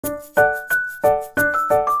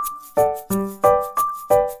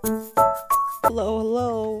Hello,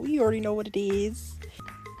 hello. You already know what it is.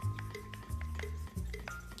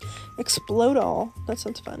 Explode all. That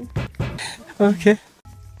sounds fun. Okay.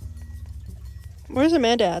 Where's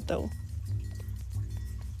Amanda at, though?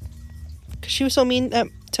 Because she was so mean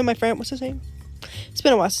to my friend. What's his name? It's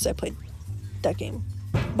been a while since I played that game.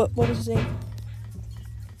 What was his name?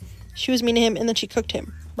 She was mean to him, and then she cooked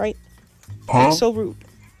him, right? Huh? Like, so rude.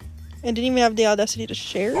 And didn't even have the audacity to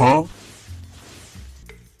share. Huh?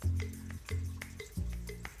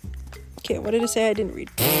 Okay, what did it say? I didn't read.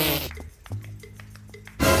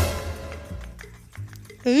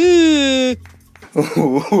 Ooh.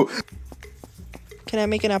 Can I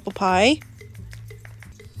make an apple pie?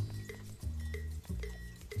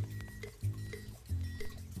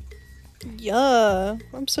 Yeah,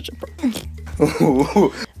 I'm such a pro.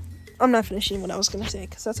 I'm not finishing what I was gonna say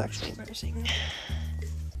because that's actually embarrassing.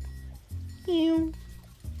 Ew.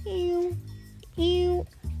 Ew. Ew.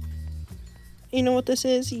 You know what this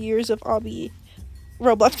is? Years of Obby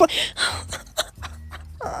Roblox play.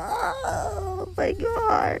 Oh my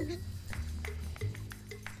god.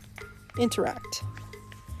 Interact.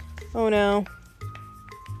 Oh no.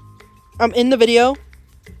 I'm in the video.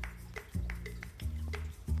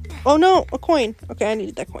 Oh no, a coin. Okay, I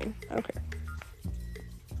needed that coin. I don't care.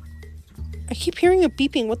 I keep hearing a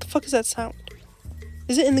beeping. What the fuck is that sound?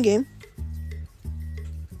 Is it in the game?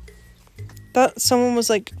 Thought someone was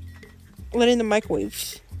like letting the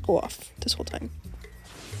microwave go off this whole time.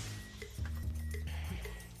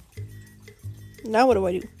 Now what do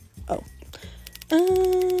I do? Oh.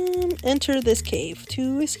 Enter this cave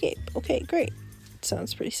to escape. Okay, great.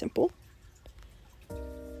 Sounds pretty simple.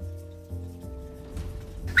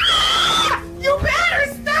 You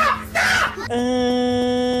better stop! Stop!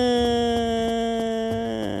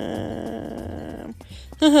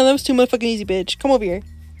 That was too motherfucking easy, bitch. Come over here.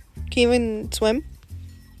 Can you even swim?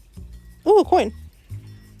 Oh, a coin.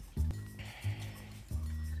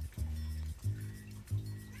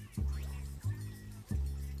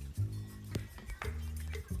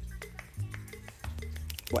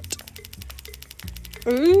 What?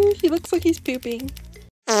 Ooh, he looks like he's pooping.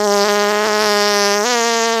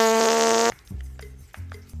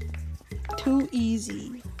 Too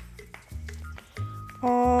easy.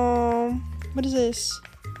 What is this?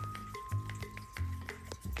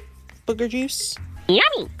 Booger juice?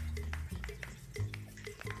 Yummy!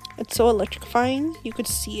 It's so electrifying, you could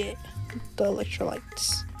see it. The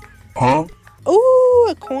electrolytes. Huh? Ooh,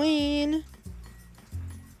 a coin.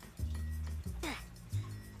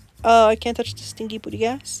 Oh, I can't touch the stinky booty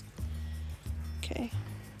gas. Okay,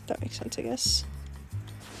 that makes sense, I guess.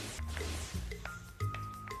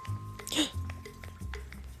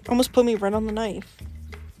 Almost put me right on the knife.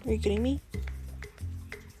 Are you kidding me?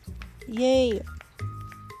 Yay.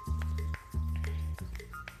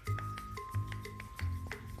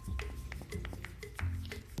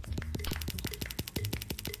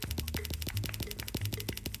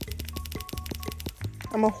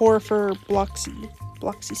 I'm a whore for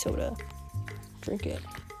Bloxy soda. Drink it.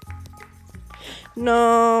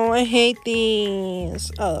 No, I hate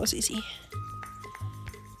these. Oh, that was easy.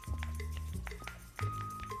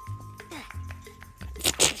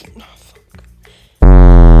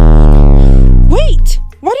 Wait!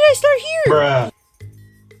 Why did I start here? Bruh.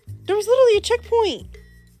 There was literally a checkpoint.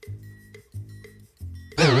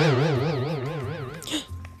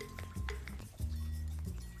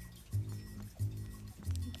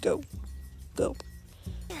 Go. Go.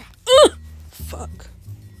 Fuck.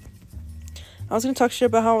 I was gonna talk shit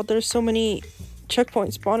about how there's so many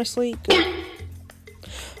checkpoints, but honestly, good.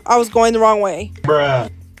 I was going the wrong way. Bruh.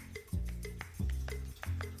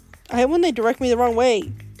 I hate when they direct me the wrong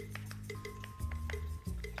way.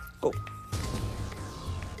 Go.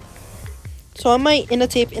 So am I in a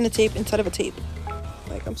tape inside of a tape?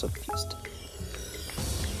 Like, I'm so confused.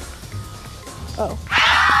 Oh.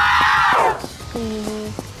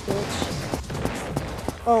 Bitch.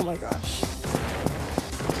 Oh my gosh.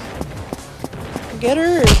 Get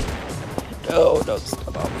her! No, don't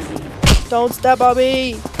step on me. Don't step on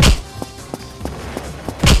me!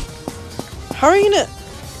 How are you gonna...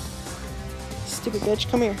 Stupid bitch,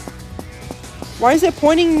 come here. Why is it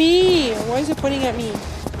pointing me? Why is it pointing at me?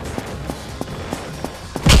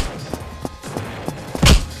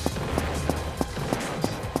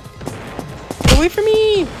 Get away from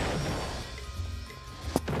me!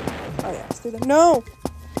 Oh yeah, stay there. No!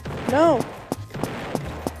 No!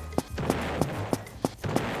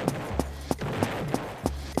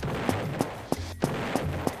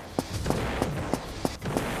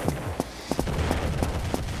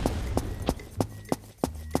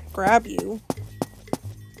 grab you.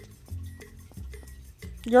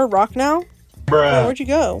 You're a rock now? Wait, Bruh. where'd you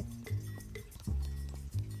go?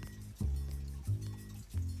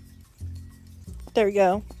 There we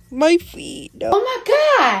go. My feet. No. Oh my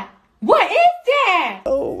god! What is that?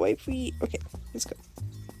 Oh, my feet. Okay, let's go.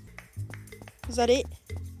 Is that it?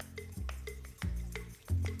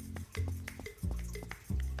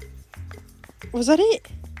 Was that it?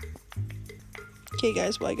 Okay,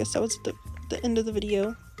 guys. Well, I guess that was the end of the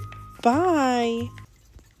video. Bye.